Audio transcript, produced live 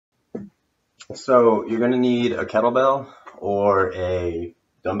So you're going to need a kettlebell or a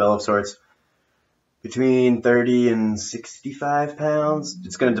dumbbell of sorts between 30 and 65 pounds.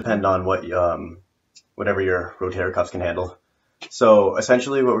 It's going to depend on whatever your rotator cuffs can handle. So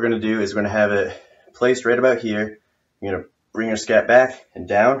essentially what we're going to do is we're going to have it placed right about here. You're going to bring your scap back and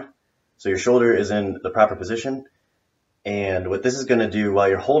down so your shoulder is in the proper position. And what this is going to do while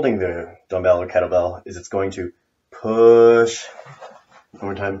you're holding the dumbbell or kettlebell is it's going to push, one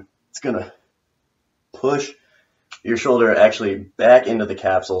more time, it's going to push your shoulder actually back into the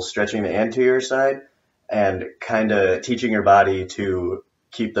capsule, stretching the anterior side and kind of teaching your body to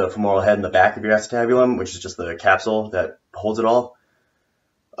keep the femoral head in the back of your acetabulum, which is just the capsule that holds it all.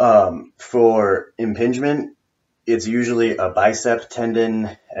 For impingement, it's usually a bicep tendon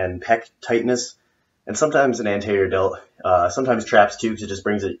and pec tightness, and sometimes an anterior delt, sometimes traps too, because it just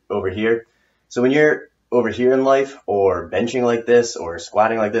brings it over here. So when you're over here in life, or benching like this, or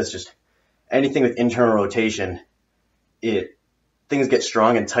squatting like this, just anything with internal rotation, things get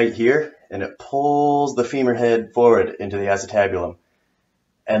strong and tight here, and it pulls the femur head forward into the acetabulum.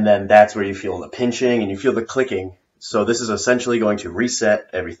 And then that's where you feel the pinching and you feel the clicking. So this is essentially going to reset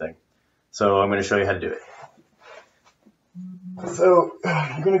everything. So I'm going to show you how to do it. So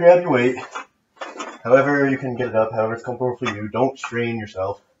you're going to grab your weight, however you can get it up, however it's comfortable for you. Don't strain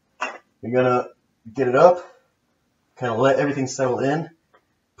yourself. You're going to get it up, kind of let everything settle in.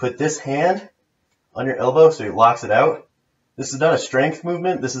 Put this hand on your elbow so it locks it out. This is not a strength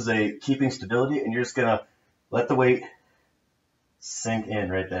movement. This is a keeping stability, and you're just going to let the weight sink in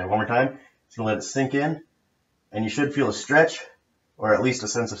right there. One more time. Just going to let it sink in, and you should feel a stretch or at least a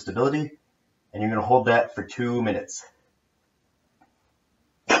sense of stability, and you're going to hold that for 2 minutes.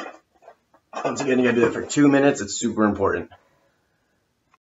 Once again, you got to do it for 2 minutes. It's super important.